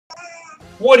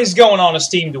What is going on,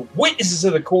 esteemed witnesses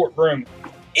of the courtroom?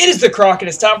 It is the Croc, and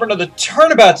it's time for another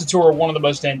Turnabout tutorial, one of the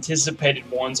most anticipated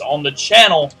ones on the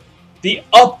channel. The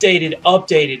updated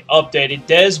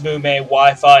Desmume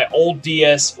Wi-Fi old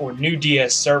DS or new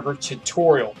DS server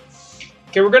tutorial.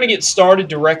 Okay, we're going to get started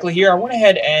directly here. I went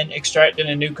ahead and extracted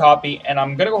a new copy, and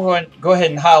I'm going to go ahead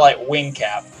and highlight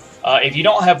WinCap. If you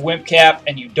don't have WinCap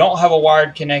and you don't have a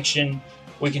wired connection,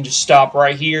 we can just stop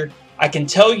right here. I can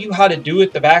tell you how to do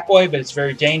it the back way, but it's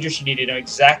very dangerous. You need to know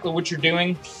exactly what you're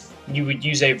doing. You would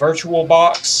use a virtual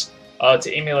box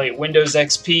to emulate Windows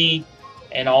XP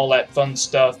and all that fun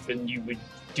stuff, and you would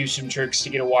do some tricks to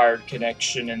get a wired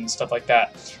connection and stuff like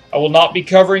that. I will not be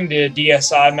covering the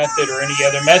DSI method or any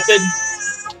other method.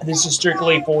 This is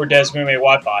strictly for Desmume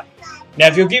Wi-Fi. Now,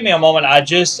 if you'll give me a moment, I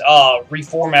just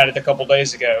reformatted a couple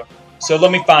days ago. So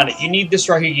let me find it. You need this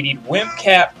right here. You need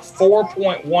WinCap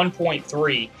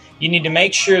 4.1.3. You need to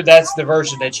make sure that's the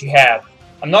version that you have.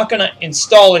 I'm not going to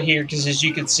install it here because, as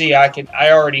you can see,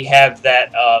 I already have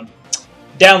that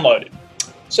downloaded.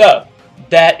 So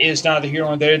that is neither here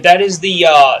nor there. That is the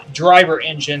driver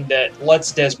engine that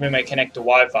lets Desmume connect to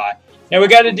Wi-Fi. Now we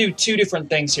got to do two different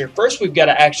things here. First, we've got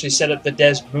to actually set up the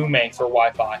Desmume for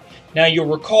Wi-Fi. Now you'll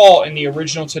recall in the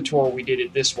original tutorial we did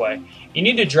it this way. You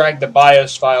need to drag the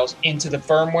BIOS files into the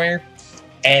firmware,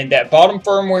 and that bottom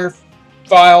firmware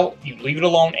file, you leave it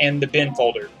alone, and the bin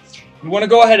folder. You want to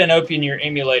go ahead and open your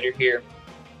emulator here,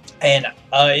 and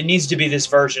it needs to be this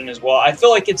version as well. I feel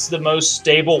like it's the most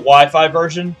stable Wi-Fi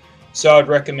version, so I'd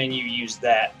recommend you use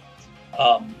that.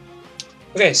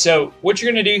 Okay, so what you're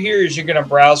going to do here is you're going to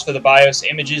browse for the BIOS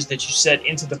images that you set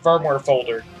into the firmware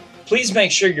folder. Please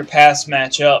make sure your paths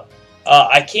match up.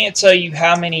 I can't tell you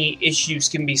how many issues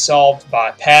can be solved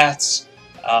by paths,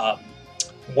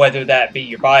 whether that be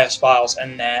your BIOS files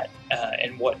and that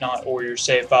and whatnot, or your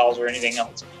save files or anything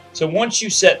else. So once you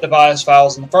set the BIOS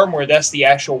files in the firmware, that's the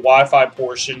actual Wi-Fi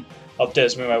portion of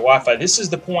Desmume Wi-Fi. This is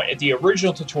the point at the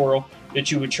original tutorial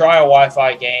that you would try a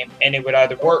Wi-Fi game and it would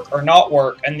either work or not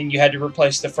work, and then you had to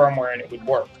replace the firmware and it would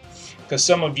work. Because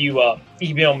some of you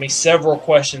emailed me several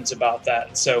questions about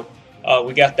that, so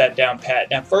we got that down pat.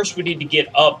 Now first we need to get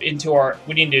up into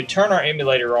we need to turn our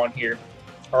emulator on here,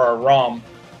 or our ROM.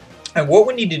 And what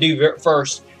we need to do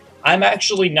first, I'm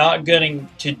actually not going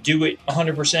to do it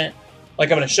 100%. Like,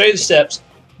 I'm going to show you the steps,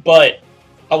 but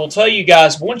I will tell you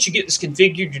guys, once you get this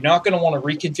configured, you're not going to want to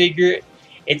reconfigure it,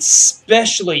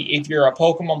 especially if you're a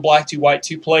Pokemon Black 2, White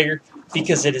 2 player,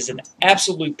 because it is an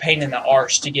absolute pain in the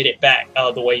arse to get it back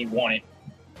the way you want it.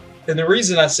 And the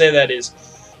reason I say that is,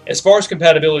 as far as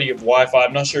compatibility of Wi-Fi,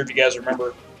 I'm not sure if you guys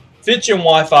remember, 5th Gen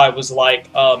Wi-Fi was like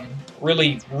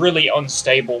really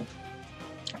unstable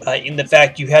in the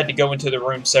fact you had to go into the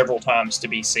room several times to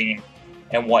be seen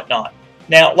and whatnot.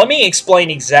 Now, let me explain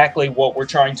exactly what we're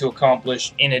trying to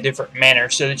accomplish in a different manner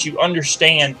so that you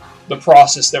understand the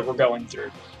process that we're going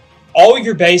through. All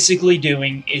you're basically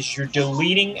doing is you're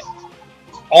deleting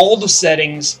all the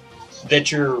settings that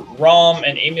your ROM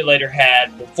and emulator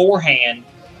had beforehand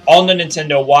on the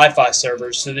Nintendo Wi-Fi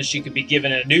servers so that you could be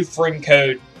given a new frame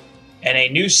code and a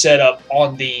new setup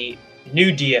on the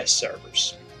new DS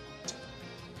servers.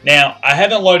 Now, I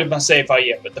haven't loaded my save file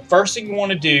yet, but the first thing you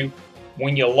want to do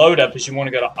when you load up is you want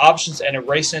to go to Options and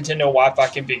Erase Nintendo Wi-Fi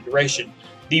Configuration.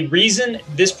 The reason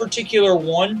this particular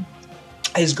one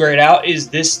is grayed out is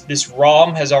this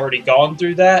ROM has already gone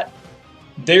through that.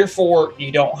 Therefore,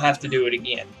 you don't have to do it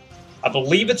again. I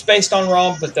believe it's based on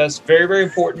ROM, but that's very, very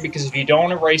important because if you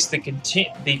don't erase the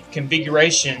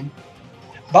configuration...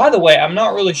 By the way, I'm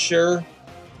not really sure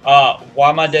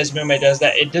why my Desmume does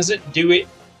that. It doesn't do it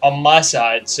on my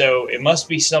side, so it must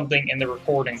be something in the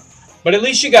recording. But at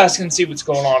least you guys can see what's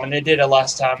going on, and they did it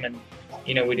last time, and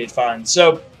you know we did fine.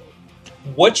 So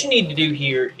what you need to do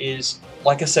here is,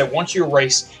 like I said, once you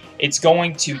erase, it's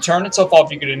going to turn itself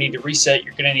off. You're going to need to reset.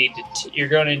 You're going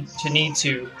to need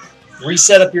to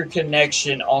reset up your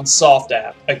connection on Soft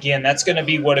App. Again, that's going to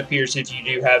be what appears if you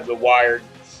do have the wired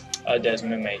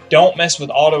Desmume. Don't mess with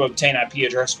auto obtain IP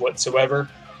address whatsoever.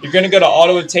 You're going to go to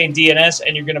auto obtain DNS,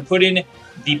 and you're going to put in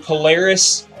the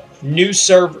Polaris new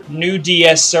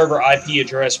DS server IP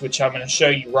address, which I'm going to show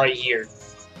you right here.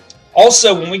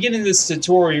 Also, when we get into this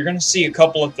tutorial, you're going to see a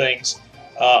couple of things.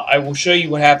 I will show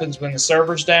you what happens when the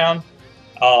server's down.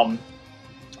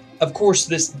 Of course,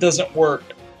 this doesn't work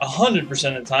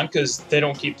 100% of the time because they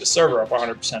don't keep the server up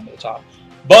 100% of the time.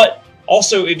 But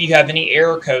also, if you have any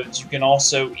error codes, you can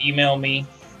also email me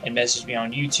and message me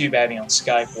on YouTube, add me on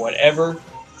Skype, whatever,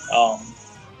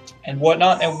 and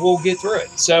whatnot, and we'll get through it.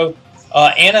 So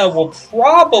Anna will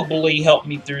probably help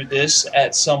me through this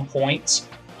at some point.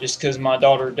 just because my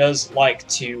daughter does like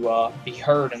to be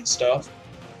heard and stuff.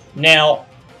 Now,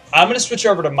 I'm going to switch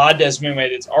over to my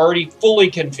Desmume that's already fully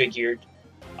configured.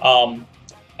 I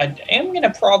am going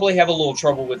to probably have a little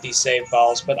trouble with these save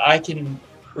files, but I can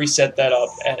reset that up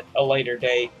at a later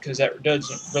date because that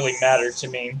doesn't really matter to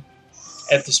me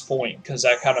at this point because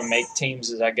I kind of make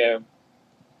teams as I go.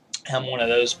 I'm one of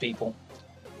those people.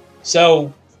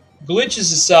 So,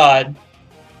 glitches aside,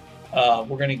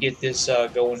 we're going to get this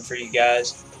going for you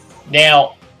guys.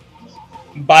 Now,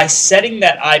 by setting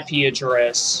that IP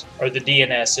address, or the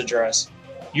DNS address,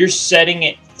 you're setting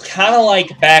it kind of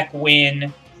like back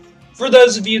when, for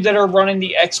those of you that are running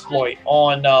the exploit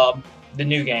on the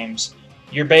new games,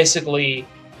 you're basically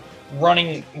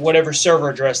running whatever server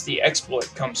address the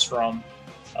exploit comes from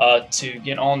to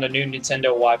get on the new Nintendo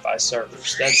Wi-Fi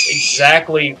servers. That's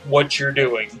exactly what you're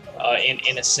doing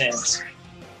in a sense.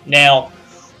 Now,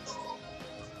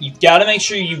 you've got to make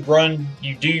sure you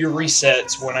do your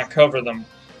resets when I cover them,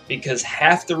 because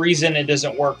half the reason it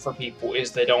doesn't work for people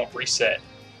is they don't reset.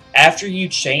 After you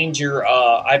change your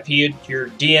your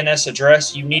DNS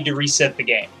address, you need to reset the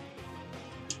game.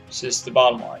 This is the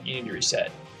bottom line. You need to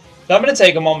reset. So I'm going to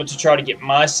take a moment to try to get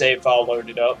my save file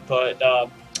loaded up, but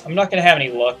I'm not going to have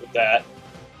any luck with that,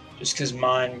 just because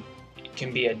mine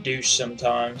can be a douche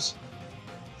sometimes.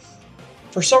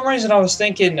 For some reason, I was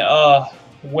thinking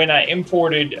when I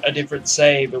imported a different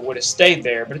save, it would have stayed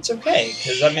there, but it's okay,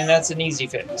 because, I mean, that's an easy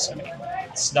fix. I mean,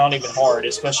 it's not even hard,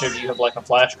 especially if you have, like, a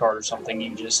flash card or something.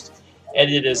 You just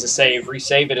edit it as a save,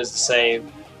 resave it as a save,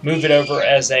 move it over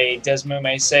as a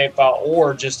Desmume save file,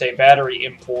 or just a battery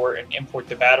import, and import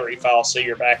the battery file so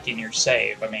you're back in your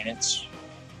save. I mean, it's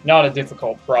not a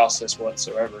difficult process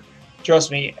whatsoever. Trust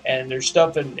me, and there's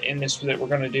stuff in this that we're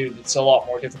going to do that's a lot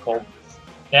more difficult.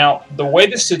 Now, the way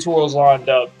this tutorial is lined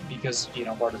up, because, you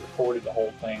know, I've already recorded the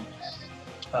whole thing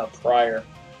prior,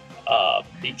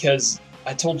 because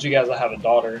I told you guys I have a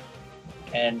daughter,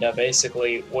 and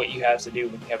basically what you have to do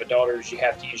when you have a daughter is you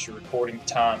have to use your recording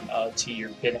time to your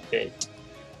benefit.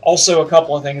 Also, a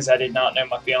couple of things I did not know.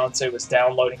 My fiance was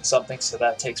downloading something, so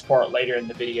that takes part later in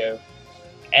the video.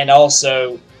 And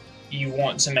also, you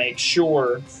want to make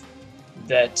sure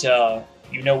that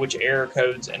you know which error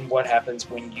codes and what happens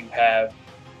when you have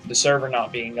the server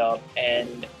not being up.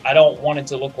 And I don't want it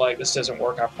to look like this doesn't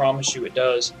work. I promise you it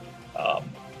does.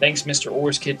 Thanks Mr.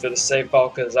 Orskid for the save file,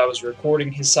 because I was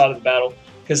recording his side of the battle,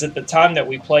 because at the time that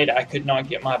we played I could not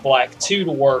get my Black 2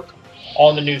 to work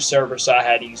on the new server, so I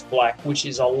had to use Black, which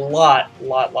is a lot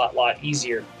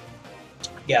easier,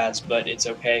 guys, but it's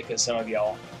okay because some of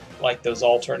y'all like those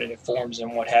alternative forms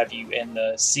and what have you, and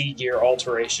the C gear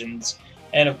alterations,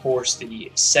 and of course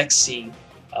the sexy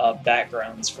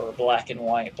backgrounds for Black and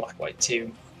White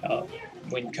 2,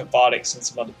 when Capotics and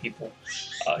some other people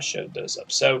showed those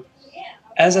up. So,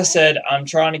 as I said, I'm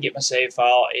trying to get my save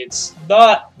file. It's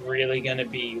not really going to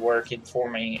be working for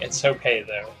me. It's okay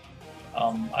though.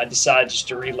 I decided just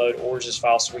to reload Orz's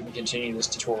file so we can continue this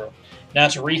tutorial. Now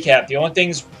to recap, the only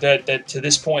things that to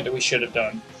this point that we should have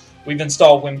done, we've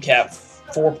installed WinCap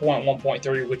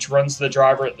 4.1.3, which runs the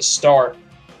driver at the start,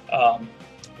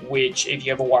 which if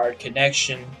you have a wired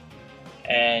connection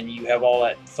and you have all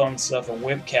that fun stuff on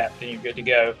WinCap, then you're good to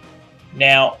go.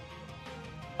 Now,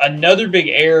 another big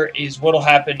error is what'll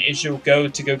happen is you'll go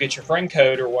get your friend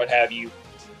code or what have you,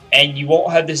 and you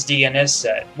won't have this DNS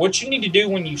set. What you need to do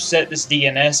when you set this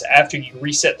DNS after you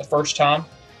reset the first time,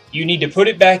 you need to put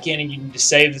it back in and you need to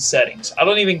save the settings. I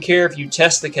don't even care if you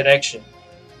test the connection,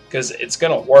 because it's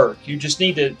going to work. You just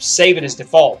need to save it as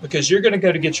default, because you're going to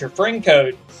go to get your friend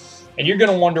code and you're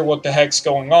going to wonder what the heck's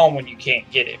going on when you can't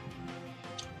get it.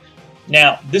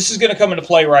 Now, this is going to come into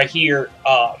play right here.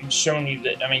 I'm showing you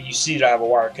that, I mean, you see that I have a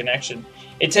wired connection.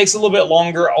 It takes a little bit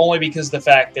longer only because of the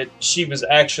fact that she was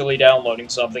actually downloading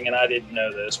something and I didn't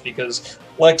know this, because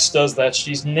Lexx does that.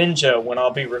 She's ninja when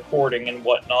I'll be recording and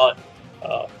whatnot.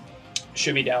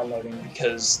 She'll be downloading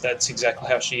because that's exactly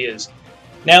how she is.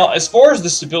 Now, as far as the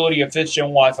stability of 5th Gen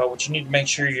Wi-Fi, what you need to make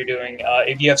sure you're doing,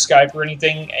 if you have Skype or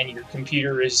anything and your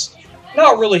computer is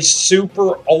not really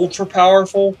super ultra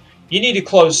powerful, you need to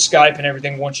close Skype and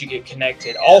everything once you get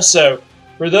connected. Also,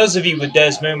 for those of you with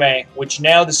Desmume, which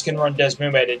now this can run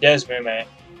Desmume to Desmume,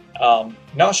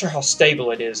 not sure how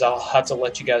stable it is. I'll have to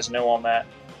let you guys know on that.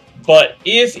 But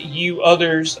if you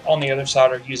others on the other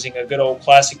side are using a good old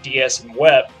classic DS and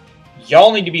WEP,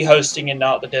 y'all need to be hosting and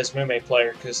not the Desmume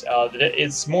player, because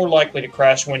it's more likely to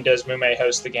crash when Desmume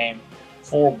hosts the game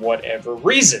for whatever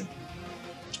reason.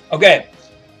 Okay.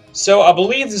 So I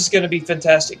believe this is going to be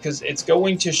fantastic, because it's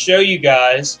going to show you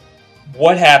guys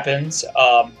what happens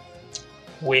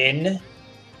when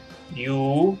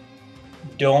you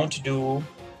don't do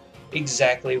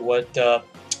exactly what the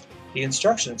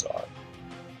instructions are.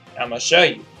 I'm going to show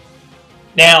you.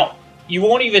 Now, you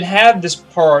won't even have this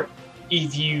part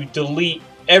if you delete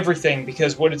everything,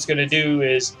 because what it's going to do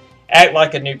is act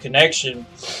like a new connection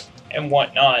and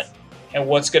whatnot. And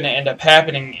what's going to end up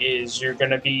happening is you're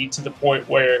going to be to the point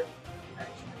where,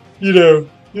 you know,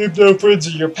 you have no friends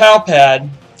in your pal pad.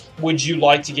 Would you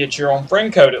like to get your own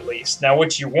friend code at least? Now,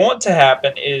 what you want to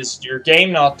happen is your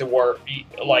game not to work,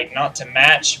 like not to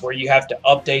match, where you have to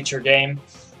update your game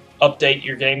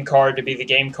card to be the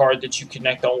game card that you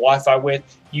connect on Wi-Fi with.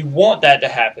 You want that to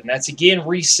happen. That's again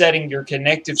resetting your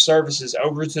connective services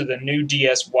over to the new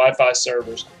DS Wi-Fi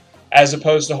servers, as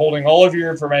opposed to holding all of your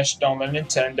information on the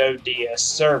Nintendo DS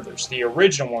servers, the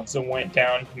original ones that went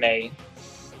down May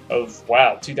of,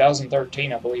 wow,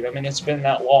 2013, I believe. I mean, it's been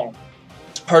that long.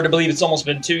 Hard to believe it's almost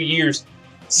been 2 years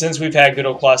since we've had good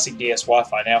old classic DS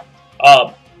Wi-Fi. Now,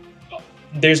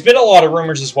 there's been a lot of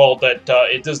rumors as well that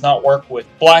it does not work with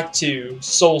Black 2,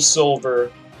 Soul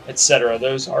Silver, etc.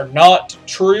 Those are not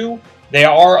true. They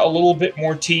are a little bit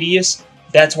more tedious.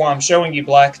 That's why I'm showing you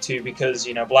Black 2, because,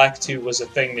 you know, Black 2 was a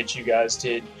thing that you guys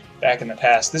did back in the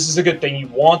past. This is a good thing. You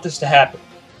want this to happen.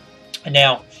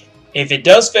 Now, if it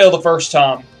does fail the first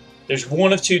time, there's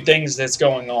one of two things that's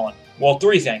going on. Well,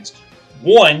 three things.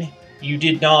 One, you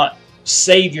did not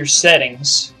save your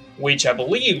settings, which I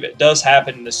believe it does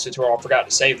happen in this tutorial. I forgot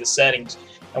to save the settings.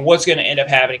 And what's going to end up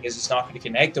happening is it's not going to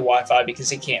connect to Wi-Fi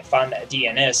because it can't find that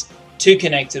DNS to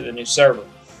connect to the new server.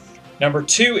 Number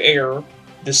two error,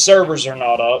 the servers are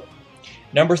not up.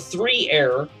 Number three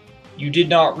error, you did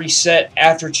not reset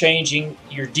after changing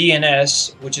your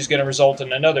DNS, which is going to result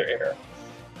in another error.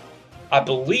 I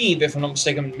believe, if I'm not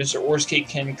mistaken, Mr. Orski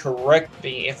can correct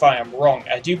me if I am wrong.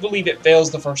 I do believe it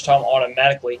fails the first time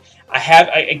automatically.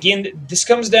 Again, this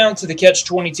comes down to the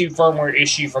Catch-22 firmware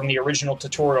issue from the original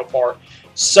tutorial part.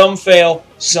 Some fail,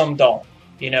 some don't.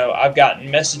 You know, I've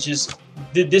gotten messages.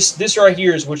 This right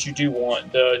here is what you do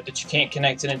want. That you can't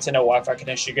connect to Nintendo Wi-Fi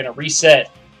connection. You're going to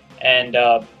reset. And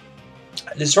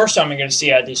this first time you're going to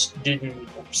see I just didn't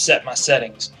set my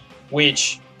settings,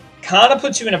 which kind of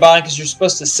puts you in a bind because you're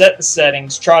supposed to set the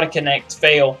settings, try to connect,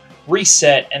 fail,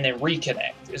 reset, and then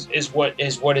reconnect is what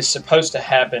is supposed to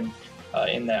happen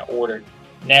in that order.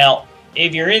 Now,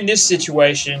 if you're in this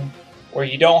situation where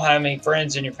you don't have any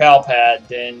friends in your pal pad,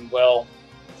 then, well,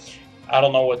 I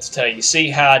don't know what to tell you.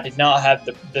 See how I did not have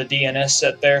the DNS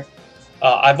set there?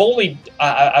 I've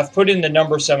put in the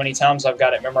number so many times I've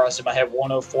got it memorized in my head,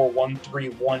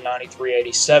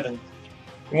 104.131.93.87.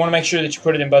 You want to make sure that you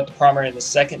put it in both the primary and the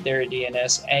secondary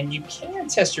DNS, and you can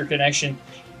test your connection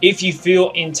if you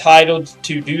feel entitled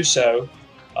to do so.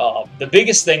 The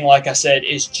biggest thing, like I said,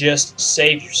 is just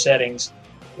save your settings,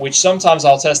 which sometimes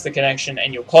I'll test the connection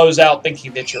and you'll close out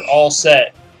thinking that you're all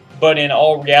set, but in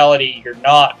all reality you're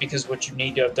not, because what you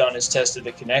need to have done is tested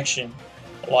the connection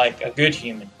like a good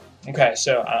human. Okay,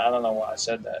 so I don't know why I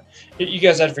said that. You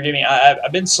guys have to forgive me.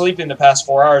 I've been sleeping the past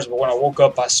 4 hours, but when I woke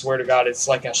up, I swear to God, it's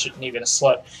like I shouldn't even have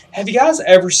slept. Have you guys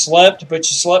ever slept, but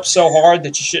you slept so hard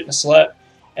that you shouldn't have slept,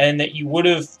 and that you would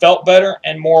have felt better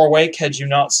and more awake had you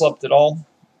not slept at all?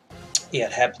 Yeah,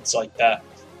 it happens like that.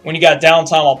 When you got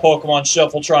downtime on Pokemon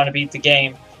Shuffle trying to beat the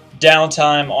game,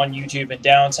 downtime on YouTube, and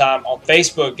downtime on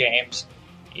Facebook games,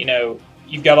 you know,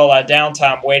 you've got all that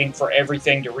downtime waiting for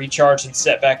everything to recharge and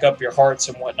set back up your hearts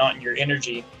and whatnot and your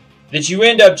energy, that you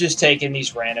end up just taking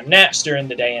these random naps during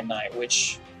the day and night,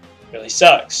 which really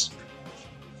sucks.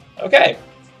 Okay,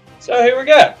 so here we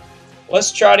go.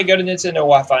 Let's try to go to Nintendo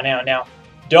Wi-Fi now. Now,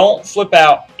 don't flip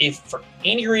out. If for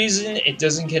any reason it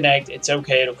doesn't connect, it's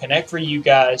okay. It'll connect for you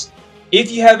guys.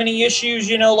 If you have any issues,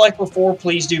 you know, like before,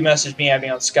 please do message me, add me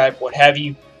on Skype, what have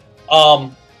you.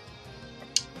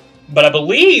 But I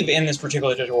believe in this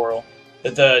particular tutorial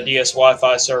that the DS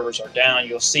Wi-Fi servers are down.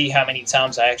 You'll see how many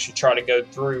times I actually try to go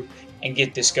through and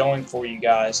get this going for you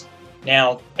guys.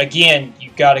 Now, again,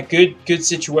 you've got a good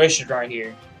situation right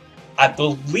here. I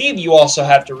believe you also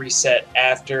have to reset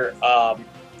after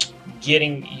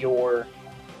getting your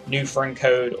new friend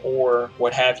code or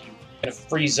what have you. It's going to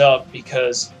freeze up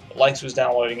because Lexx was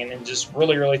downloading and then just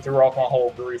really threw off my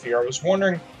whole groove here. I was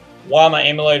wondering why my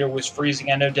emulator was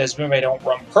freezing. I know Desmume don't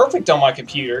run perfect on my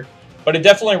computer, but it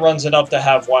definitely runs enough to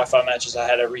have Wi-Fi matches. I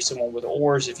had a recent one with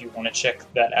Oars. If you want to check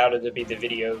that out, it'll be the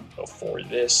video before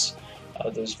this.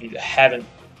 Those of you that haven't,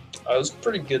 it was a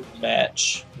pretty good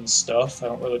match and stuff. I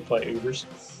don't really play Ubers.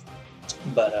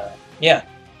 But, yeah.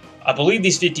 I believe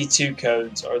these 52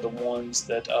 codes are the ones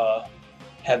that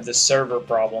have the server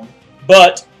problem.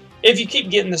 But if you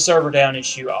keep getting the server down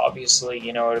issue, obviously,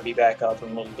 you know, it'll be back up in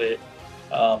a little bit.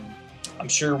 I'm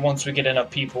sure once we get enough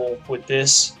people with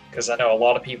this, because I know a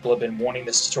lot of people have been wanting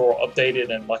this tutorial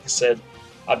updated, and like I said,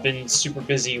 I've been super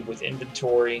busy with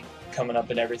inventory coming up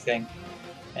and everything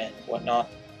and whatnot.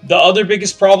 The other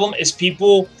biggest problem is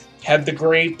people have the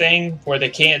great thing where they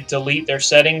can't delete their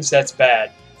settings. That's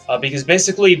bad. Because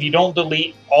basically, if you don't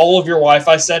delete all of your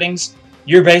Wi-Fi settings,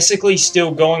 you're basically still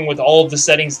going with all of the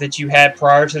settings that you had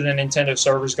prior to the Nintendo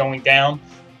servers going down.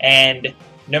 And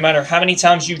no matter how many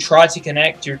times you try to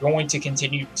connect, you're going to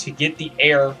continue to get the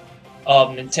error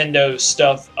of Nintendo's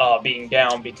stuff being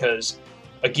down. Because,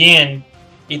 again,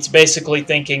 it's basically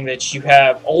thinking that you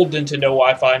have old Nintendo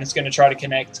Wi-Fi and it's going to try to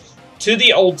connect to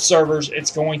the old servers.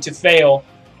 It's going to fail.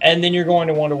 And then you're going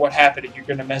to wonder what happened, and you're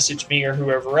going to message me or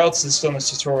whoever else is still in this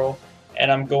tutorial,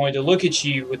 and I'm going to look at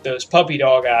you with those puppy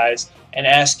dog eyes and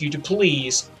ask you to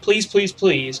please, please, please,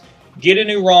 please, get a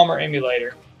new ROM or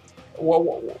emulator.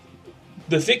 Well,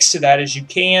 the fix to that is you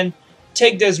can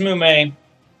take Desmume,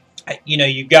 you know,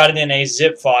 you got it in a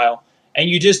zip file, and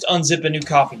you just unzip a new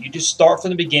copy. You just start from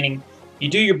the beginning, you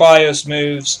do your BIOS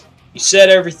moves, you set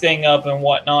everything up and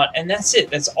whatnot, and that's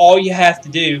it. That's all you have to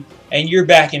do, and you're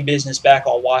back in business, back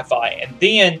on Wi-Fi. And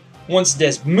then, once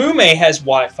Desmume has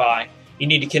Wi-Fi, you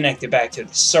need to connect it back to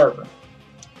the server.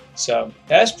 So,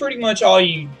 that's pretty much all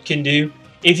you can do.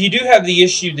 If you do have the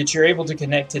issue that you're able to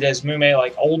connect to Desmume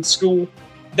like old school,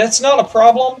 that's not a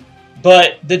problem,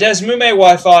 but the Desmume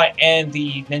Wi-Fi and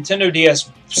the Nintendo DS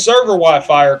server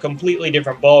Wi-Fi are completely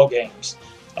different ball games.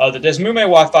 The Desmume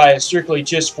Wi-Fi is strictly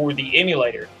just for the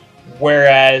emulator.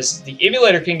 Whereas the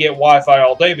emulator can get Wi-Fi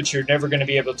all day, but you're never going to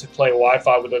be able to play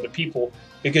Wi-Fi with other people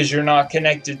because you're not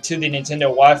connected to the Nintendo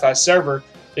Wi-Fi server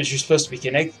that you're supposed to be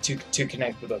connected to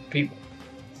connect with other people.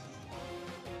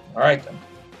 Alright then.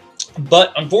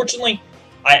 But unfortunately,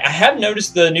 I have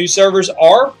noticed the new servers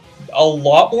are a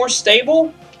lot more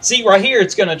stable. See, right here,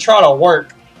 it's going to try to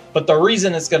work, but the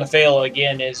reason it's going to fail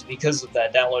again is because of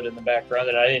that download in the background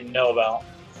that I didn't know about.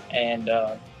 And,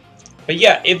 but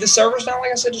yeah, if the server's not,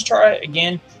 like I said, just try it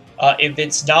again. If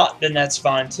it's not, then that's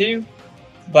fine too.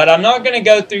 But I'm not going to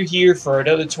go through here for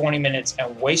another 20 minutes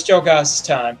and waste y'all guys'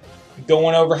 time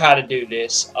going over how to do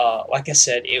this. Like I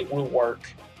said, it will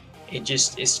work.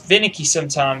 It's finicky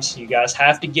sometimes. You guys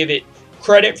have to give it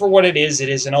credit for what it is. It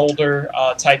is an older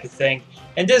type of thing.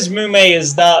 And Desmume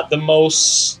is not the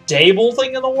most stable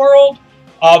thing in the world.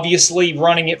 Obviously,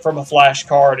 running it from a flash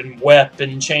card and WEP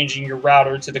and changing your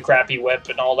router to the crappy WEP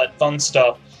and all that fun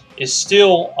stuff is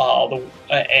still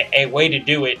a way to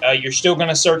do it. You're still going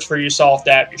to search for your soft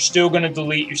app. You're still going to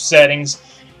delete your settings.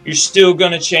 You're still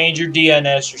going to change your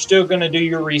DNS. You're still going to do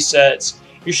your resets.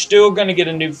 You're still going to get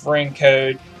a new friend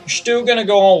code. You're still going to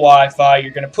go on Wi-Fi.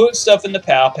 You're going to put stuff in the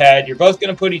PAL pad. You're both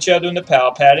going to put each other in the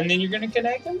PAL pad, and then you're going to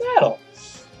connect and battle.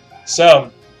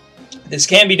 So, this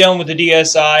can be done with the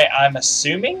DSi, I'm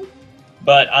assuming,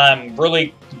 but I'm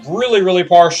really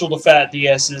partial to fat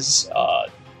DSs,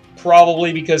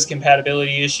 probably because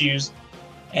compatibility issues.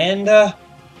 And,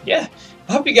 yeah,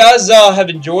 I hope you guys have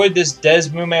enjoyed this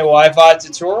Desmume Wi-Fi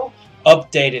tutorial,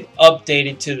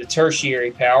 updated to the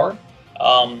tertiary power.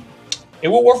 It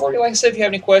will work for you, like I said. If you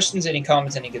have any questions, any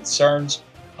comments, any concerns,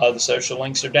 the social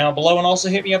links are down below, and also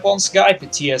hit me up on Skype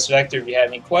at TSVector if you have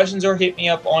any questions, or hit me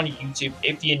up on YouTube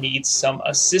if you need some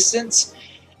assistance.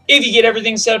 If you get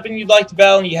everything set up and you'd like to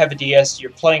battle and you have a DS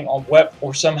you're playing on WEP,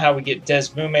 or somehow we get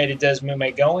Desmume to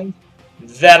Desmume going,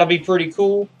 that'll be pretty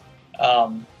cool.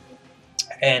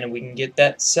 And we can get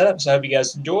that set up. So I hope you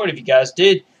guys enjoyed. If you guys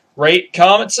did, rate,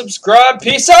 comment, subscribe.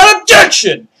 Peace out,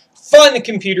 objection! Find the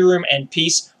computer room, and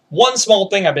peace. One small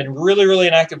thing, I've been really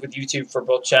inactive with YouTube for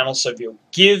both channels, so if you'll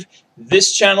give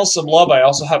this channel some love, I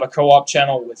also have a co-op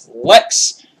channel with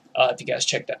Lexx. If you guys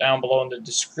check that down below in the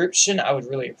description, I would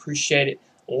really appreciate it.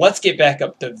 Let's get back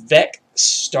up to Vec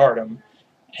stardom,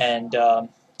 and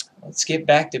let's get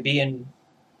back to being,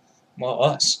 well,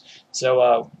 us.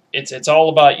 So it's all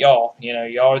about y'all. You know,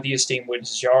 y'all are the esteemed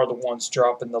witnesses. Y'all are the ones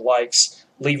dropping the likes,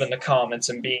 leaving the comments,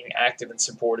 and being active and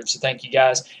supportive. So thank you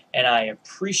guys, and I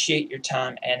appreciate your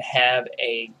time, and have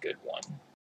a good one.